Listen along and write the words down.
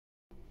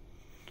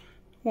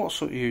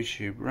What's up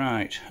YouTube?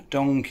 Right,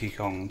 Donkey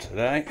Kong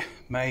today,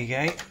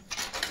 Maygate.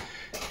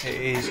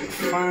 It is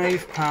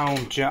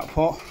 £5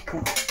 jackpot,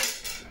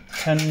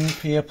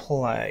 10p a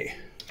play.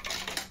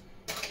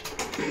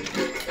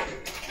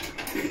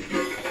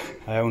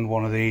 I owned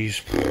one of these,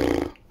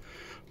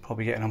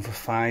 probably getting on for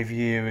 5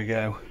 years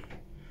ago.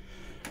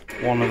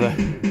 It's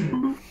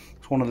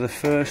one of the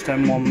first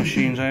M1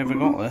 machines I ever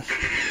got this.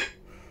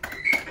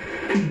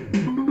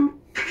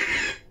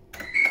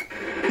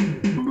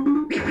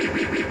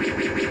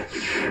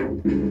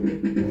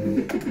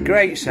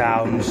 Great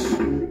sounds.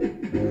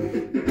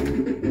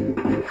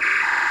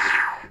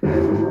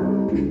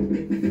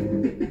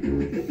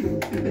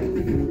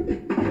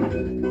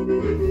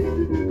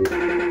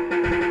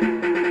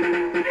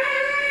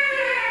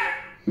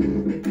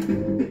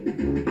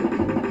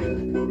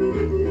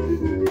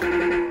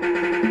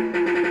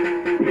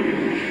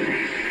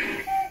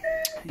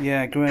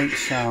 Yeah, great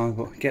sound,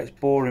 but it gets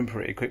boring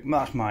pretty quick.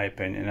 That's my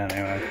opinion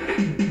anyway.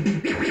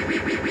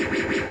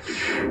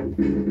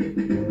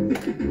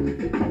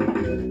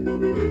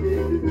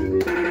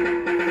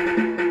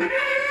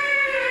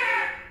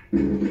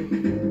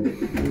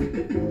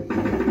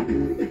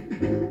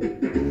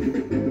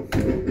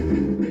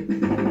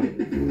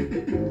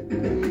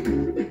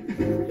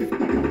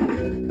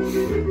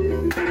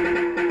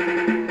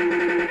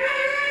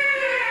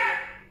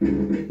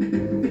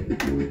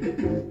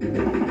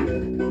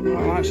 I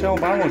like Cell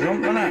Barrel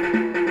Jump, doesn't it?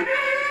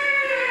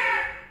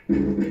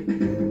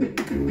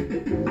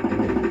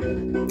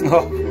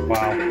 Oh,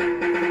 wow.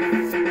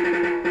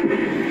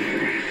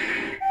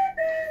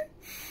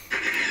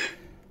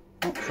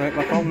 Oh, straight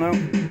back on now.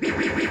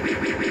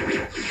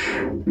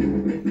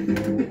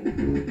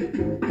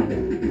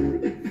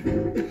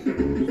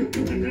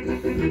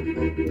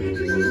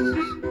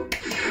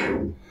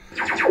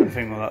 The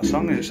thing with that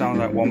song is it sounds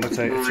like 1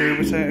 potato, 2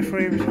 potato,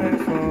 3 potato,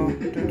 4.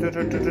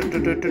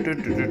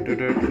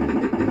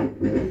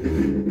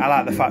 I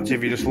like the fact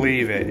if you just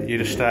leave it, you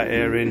just start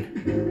hearing,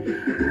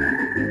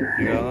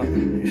 you got that?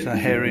 You start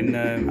hearing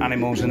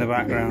animals in the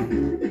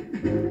background.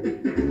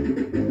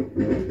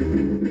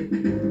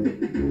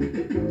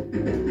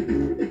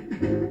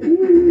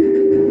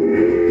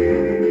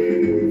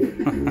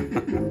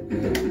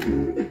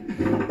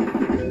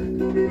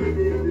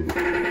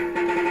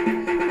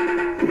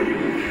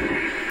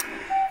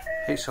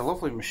 It's a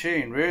lovely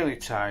machine, really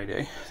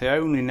tidy. The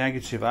only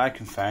negative I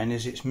can find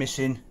is it's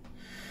missing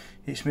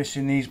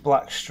these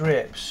black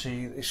strips.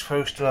 See, it's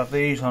supposed to have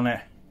these on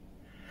it,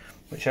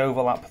 which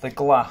overlap the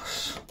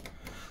glass.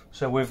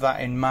 So with that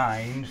in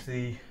mind,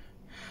 the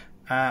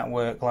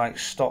artwork like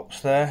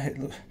stops there.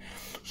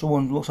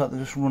 Someone looks like they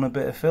just run a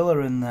bit of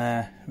filler in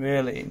there.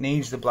 Really, it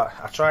needs the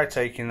black. I tried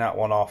taking that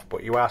one off,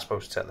 but you are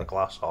supposed to take the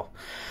glass off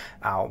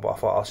out. But I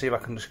thought I'll see if I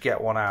can just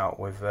get one out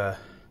with.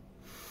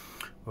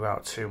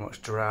 Without too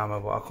much drama,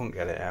 but I couldn't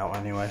get it out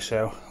anyway,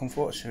 so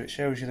unfortunately it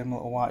shows you them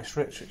little white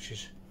strips, which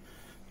is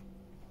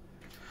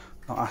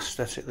not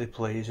aesthetically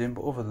pleasing,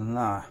 but other than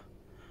that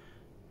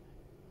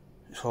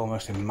it's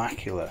almost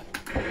immaculate.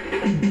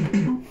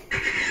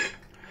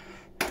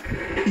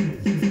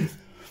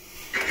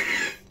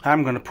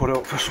 I'm going to put it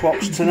up for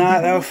swaps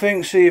tonight though, I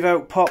think, see if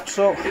it pops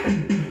up.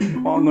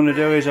 What I'm going to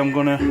do is I'm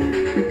going to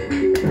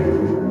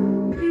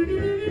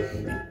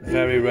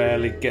very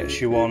rarely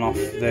gets you one off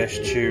this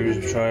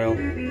choose trail. I'll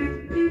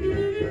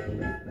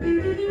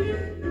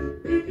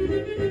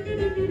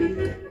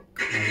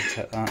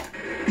take that.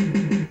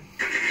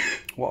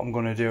 What I'm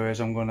going to do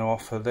is I'm going to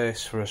offer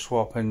this for a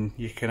swap, and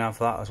you can have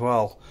that as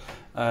well.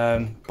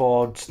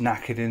 Board's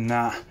knackered in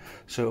that,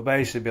 so it'll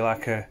basically be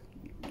like a,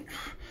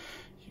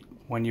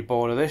 when you're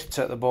bored of this,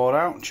 take the board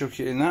out, chuck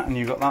it in that, and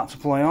you've got that to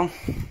play on.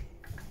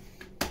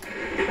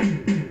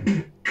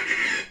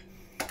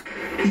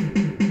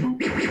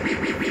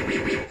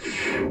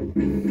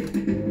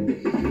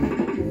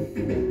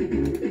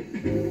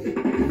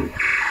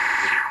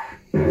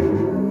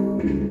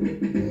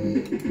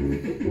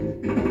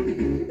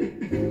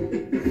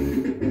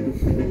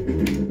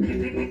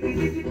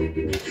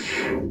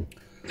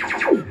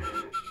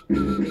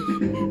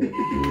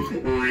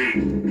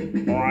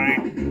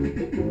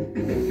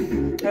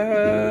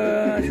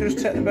 Should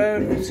just take the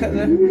boat,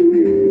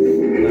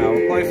 no,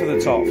 we'll play for the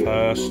top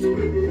first.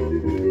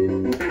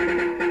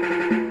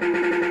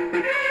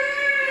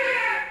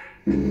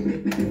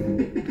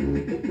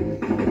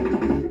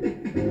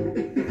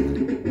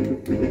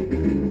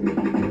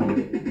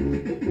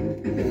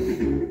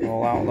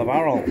 All out of the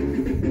barrel.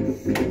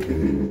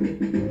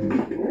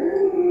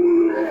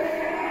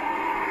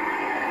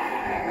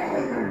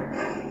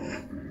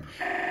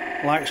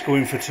 Light's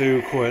going for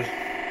 £2.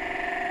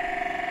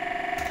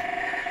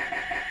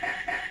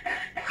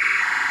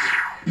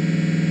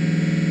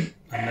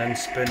 And then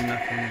spin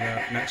that from the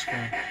next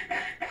one.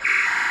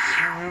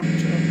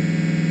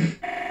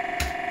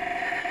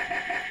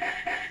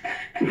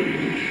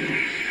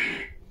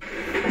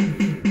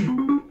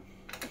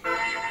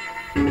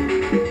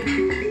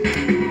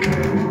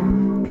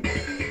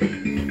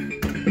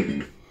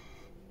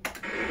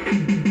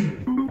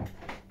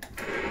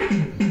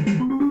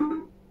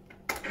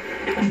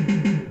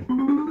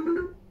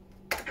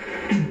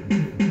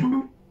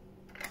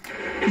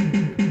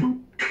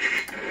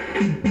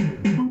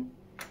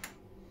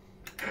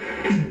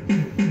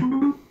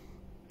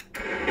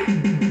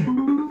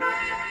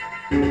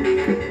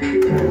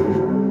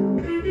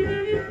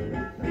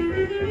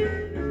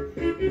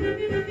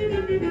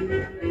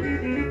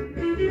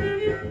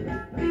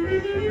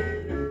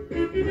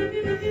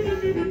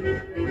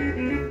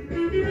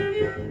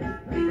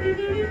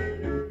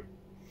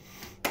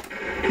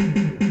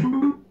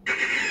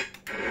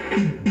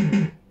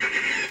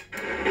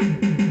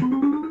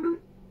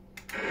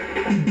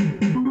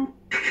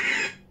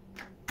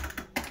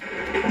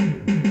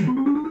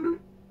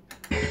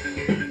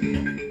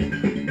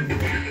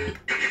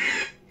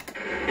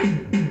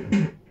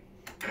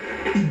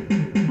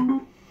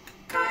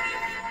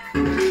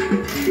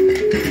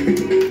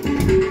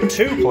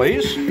 Two,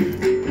 please.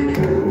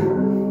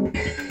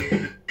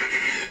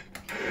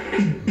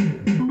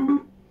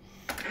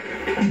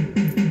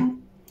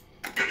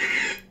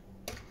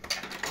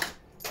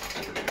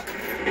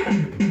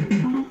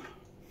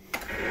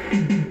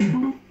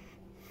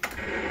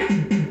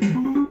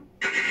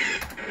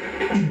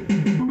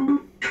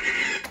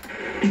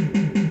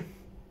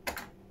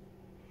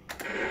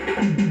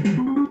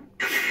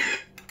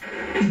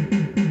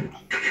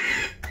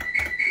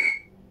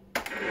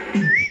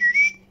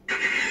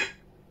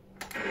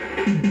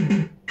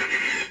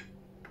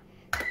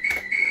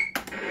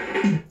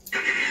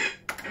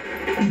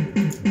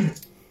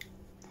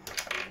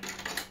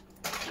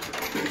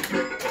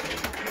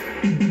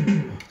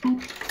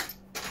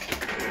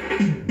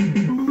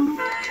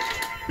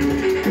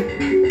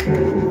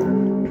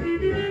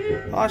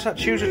 I like that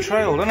choose a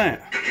trail, doesn't it?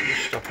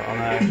 Just stop it on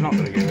there, it's not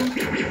going to give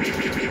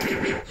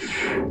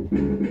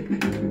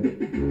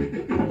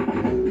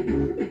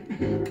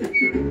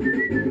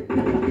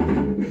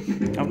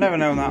it. I've never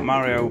known that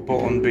Mario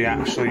button be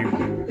actually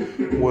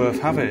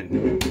worth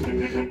having.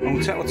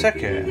 We'll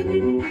take it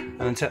and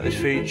then take this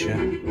feature.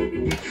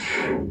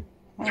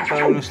 Oh,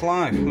 bonus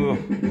life. Oh,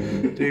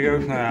 do you go?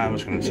 No, I'm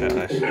just going to take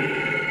this.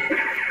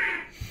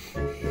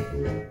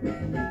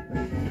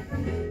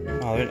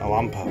 Oh, there isn't a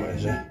lamp out,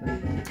 is there?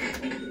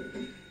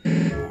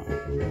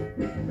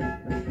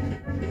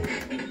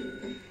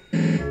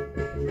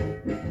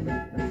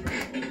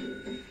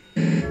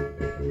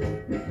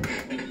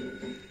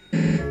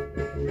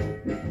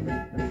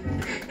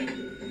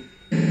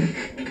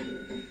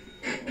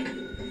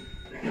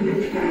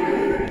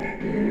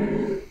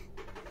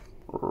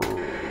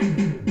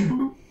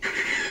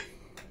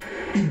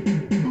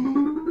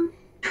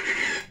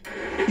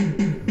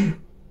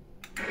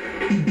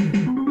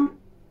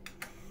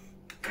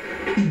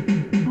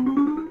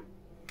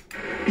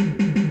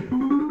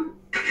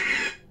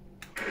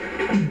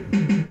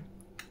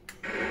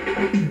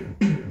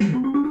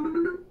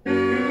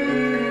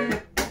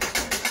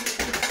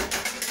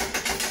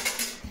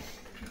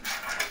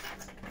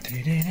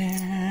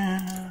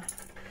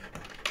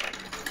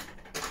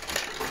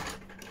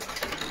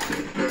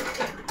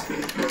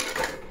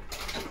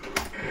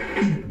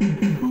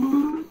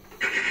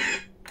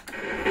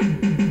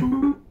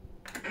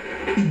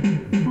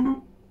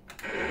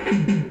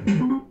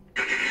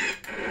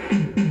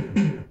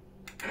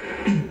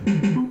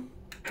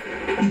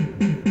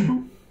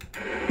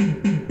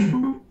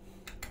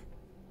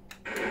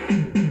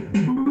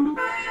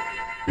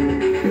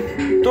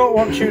 Don't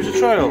want to choose a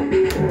trail.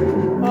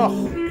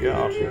 Oh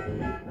God.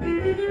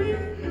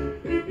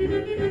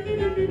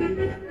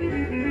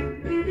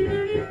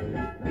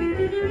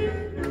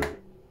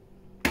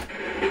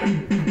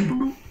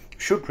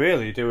 Should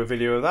really do a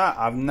video of that.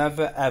 I've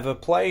never ever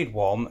played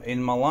one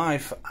in my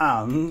life,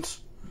 and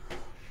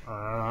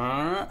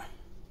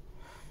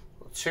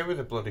two of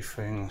the bloody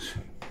things.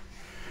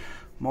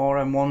 More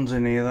M1s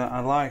in here that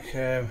I'd like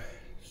to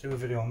do a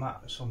video on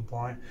that at some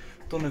point.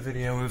 Done a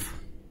video of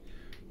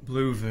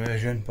blue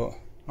version, but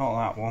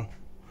not that one.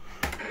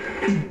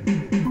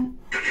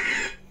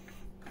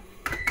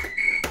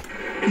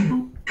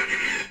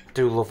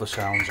 Do love the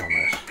sounds on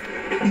this.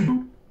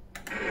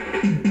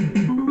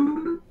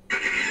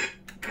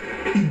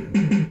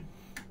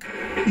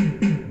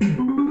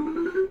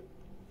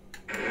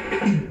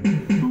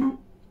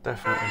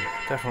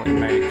 Definitely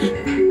makes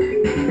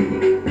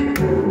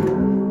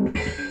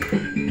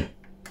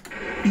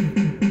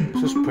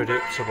it's just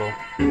predictable.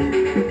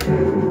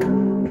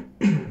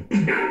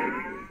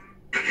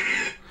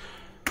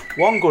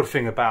 One good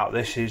thing about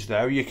this is,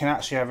 though, you can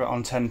actually have it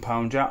on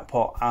 £10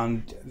 jackpot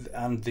and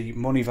the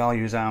money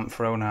values aren't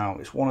thrown out.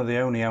 It's one of the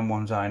only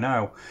M1s I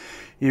know.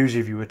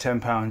 Usually if you were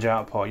 £10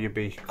 jackpot you'd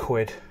be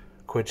quid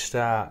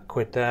start,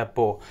 quid there,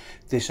 but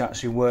this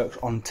actually works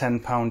on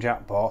 £10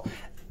 jackpot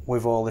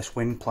with all this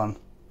win plan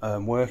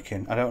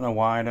working. I don't know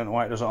why it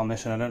does it on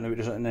this, and I don't know if it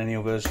does it in any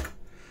others.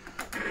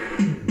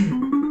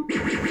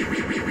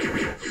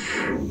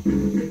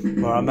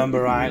 But I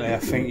remember rightly, I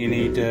think you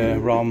need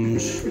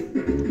ROMs.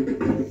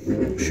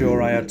 I'm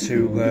sure I had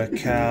 2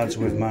 cards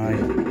with my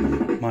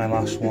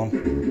last one.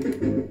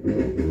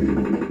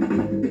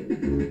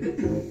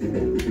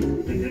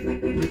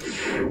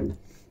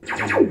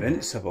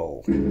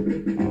 Invincible.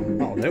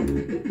 Oh, that'll do.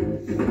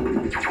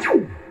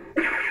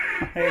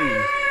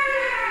 Hey.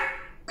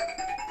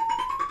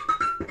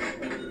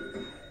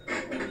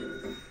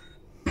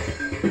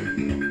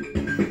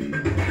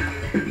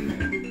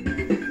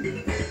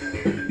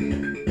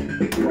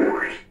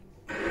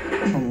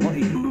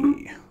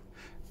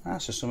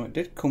 so something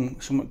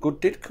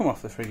good did come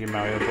off the friggin'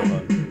 Mario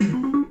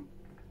button.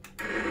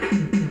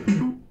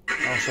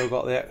 Also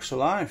got the extra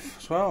life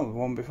as well, the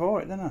one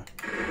before it, didn't I?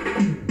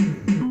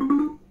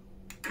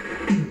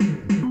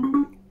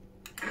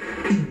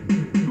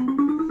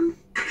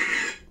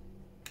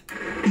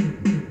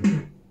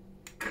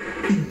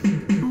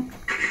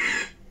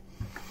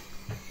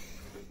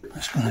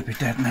 That's gonna be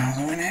dead now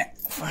though, isn't it?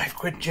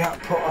 £5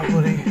 jackpot, I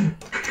bloody.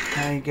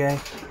 There you go.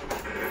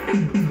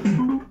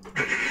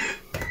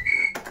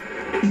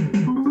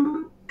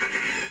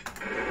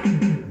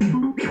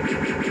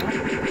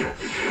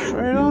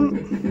 Straight on.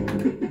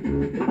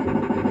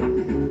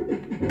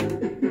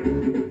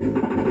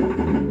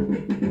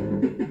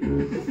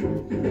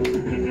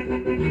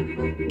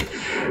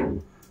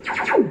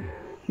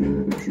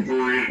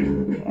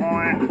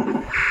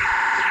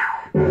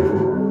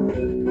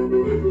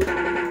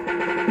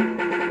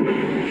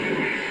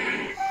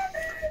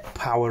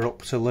 Power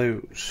up to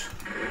lose.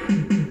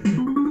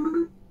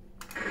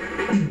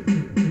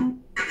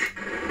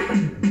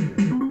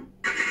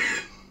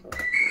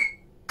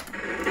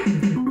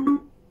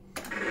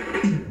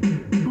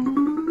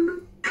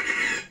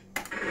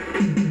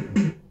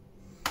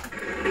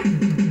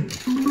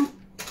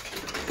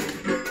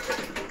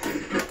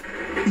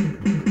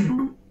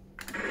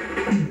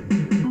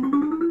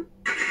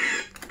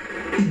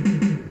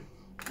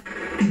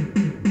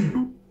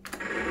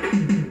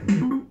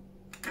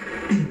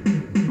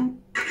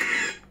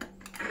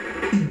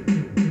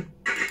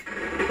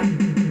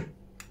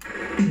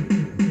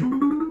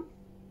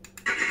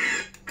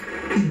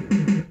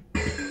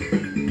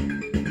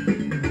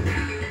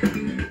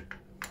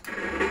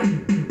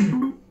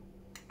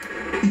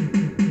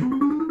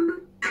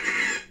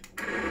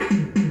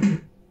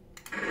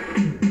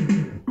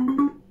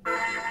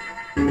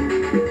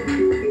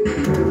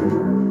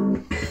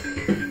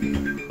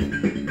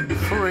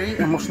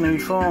 I must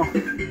need 4. Yeah.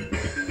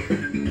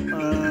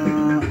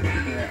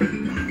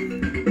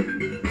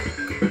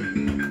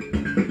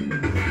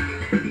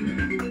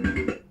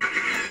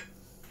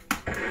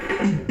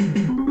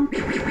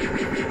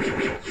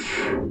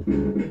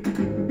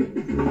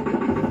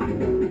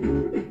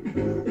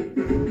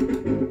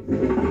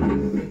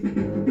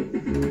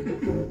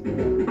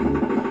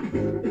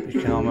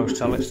 You can almost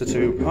tell it's the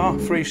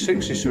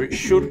 360, so it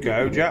should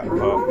go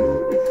jackpot.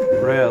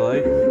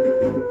 Really?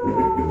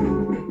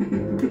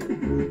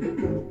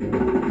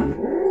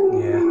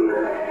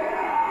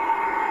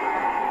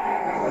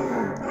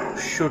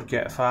 Should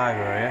get a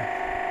fiver here.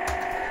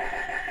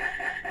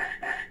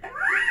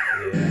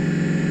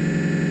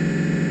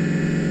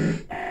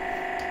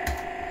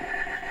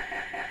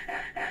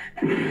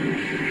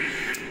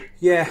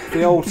 Yeah,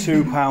 the old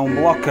 £2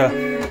 blocker.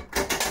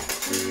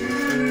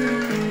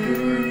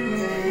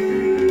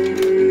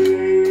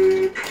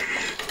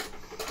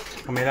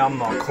 I mean, I'm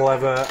not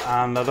clever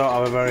and I don't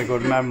have a very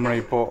good memory,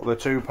 but the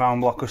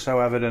 £2 blocker is so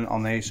evident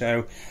on these,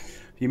 so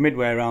you're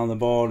midway around the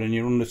board and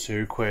you're under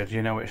 £2,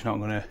 you know it's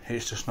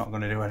just not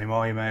gonna do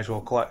anymore. You may as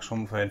well collect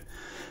something.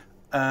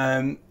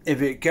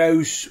 If it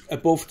goes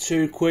above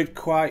 £2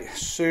 quite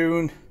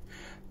soon,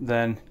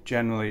 then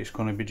generally it's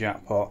gonna be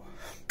jackpot.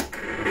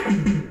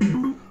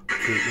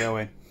 Keep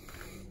going.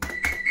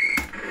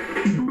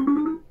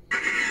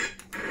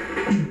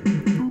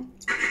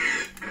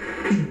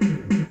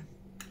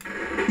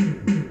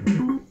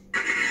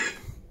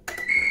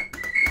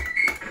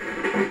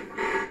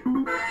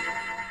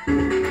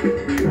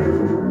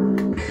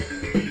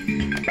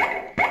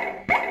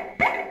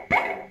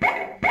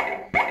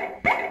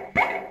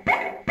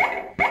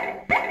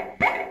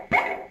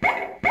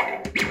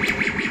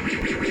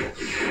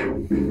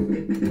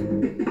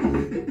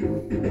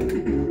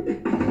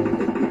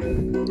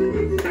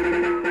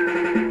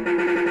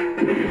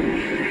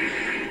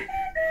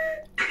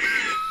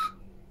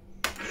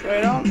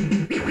 Straight on.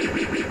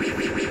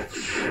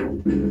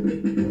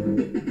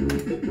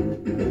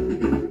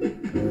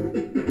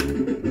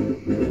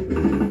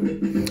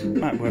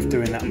 Might be worth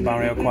doing that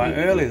barrier quite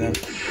early then.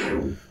 Just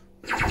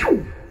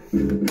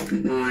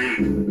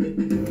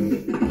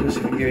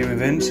so we can give him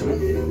invincible.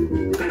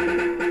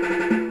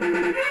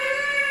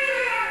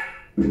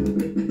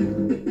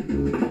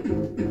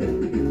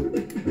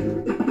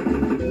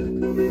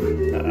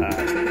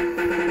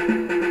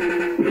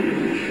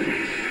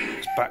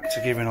 Back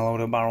to giving a load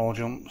of barrel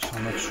jumps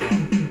on the truck.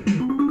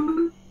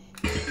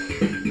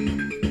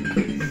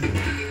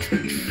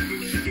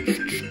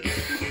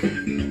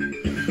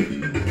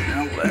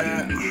 Out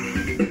there.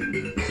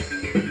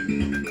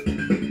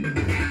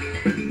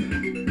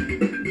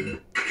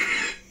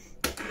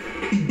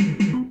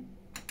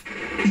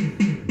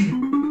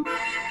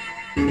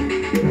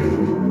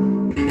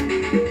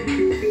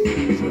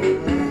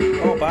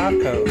 Oh,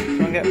 barcode.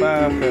 Can I get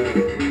barcode?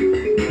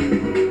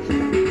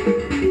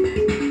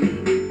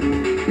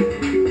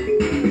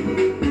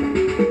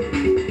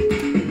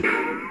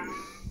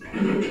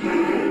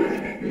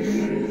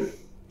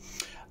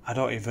 I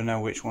don't even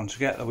know which one to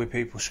get. There'll be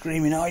people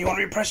screaming, oh, you want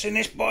to be pressing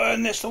this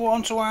button, this the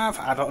one to have.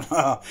 I don't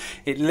know.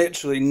 It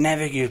literally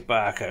never gives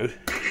barcode.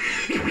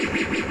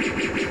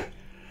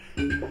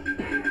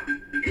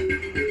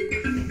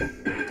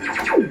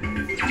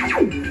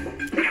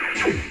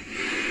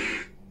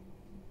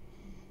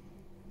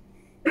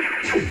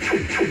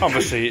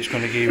 Obviously it's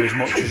going to give you as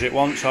much as it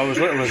wants or as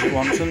little as it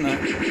wants, isn't it?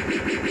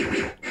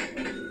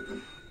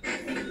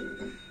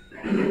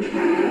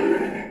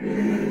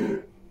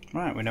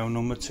 Right, we know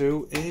number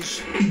 2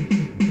 is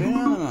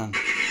Banana Man.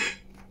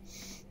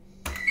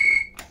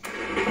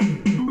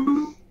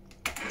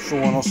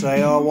 Someone will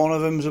say, oh, one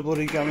of them's a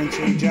bloody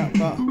guaranteed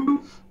jackpot.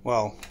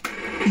 Well,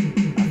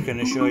 I can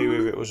assure you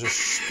if it was a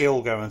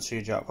skill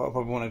guaranteed jackpot, I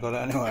probably wouldn't have got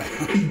it anyway.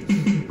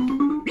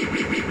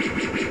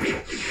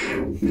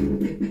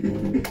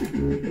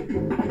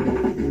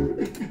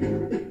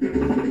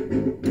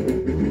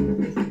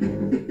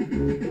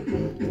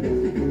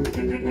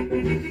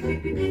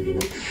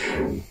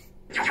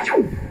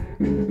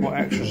 What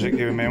extra is it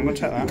giving me? I'm going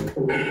to take that.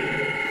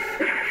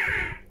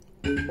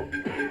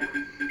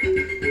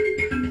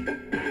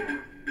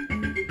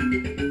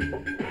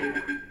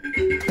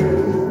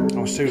 I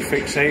was too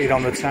fixated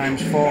on the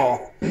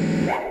 ×4.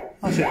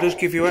 As it does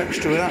give you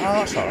extra with that. Oh,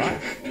 that's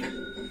alright.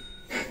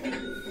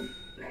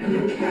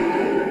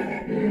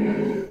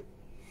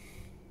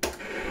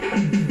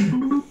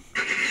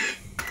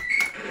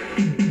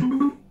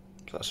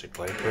 It's actually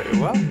played pretty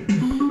well.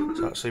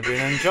 It's actually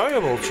been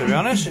enjoyable, to be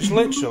honest. It's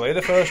literally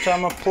the first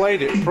time I've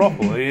played it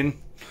properly in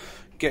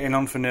getting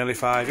on for nearly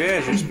 5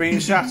 years. It's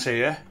been sat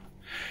here.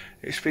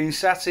 It's been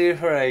sat here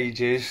for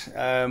ages.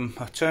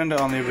 I turned it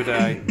on the other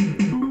day.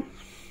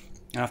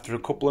 After a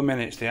couple of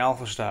minutes, the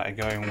alpha started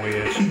going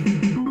weird.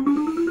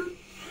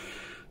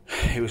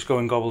 It was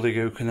going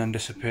gobbledygook and then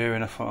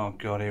disappearing. I thought, oh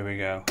god, here we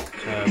go.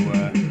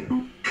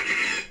 So,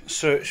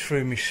 searched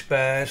through my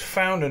spares,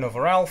 found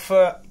another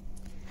alpha,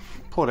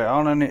 put it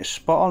on, and it's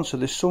spot on. So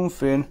there's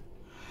something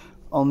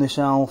on this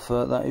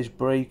alpha that is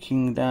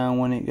breaking down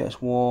when it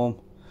gets warm.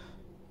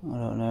 I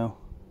don't know.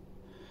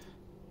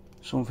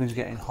 Something's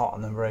getting hot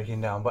and then breaking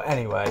down. But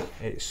anyway,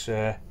 it's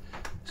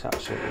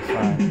absolutely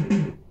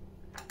fine.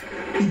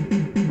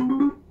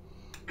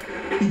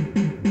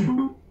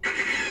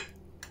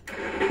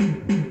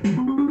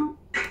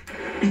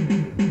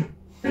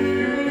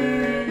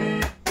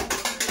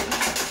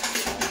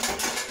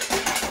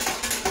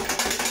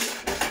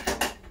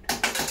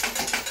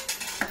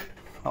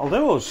 That'll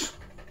do us.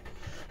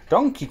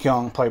 Donkey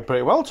Kong played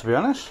pretty well, to be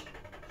honest.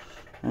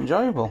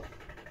 Enjoyable.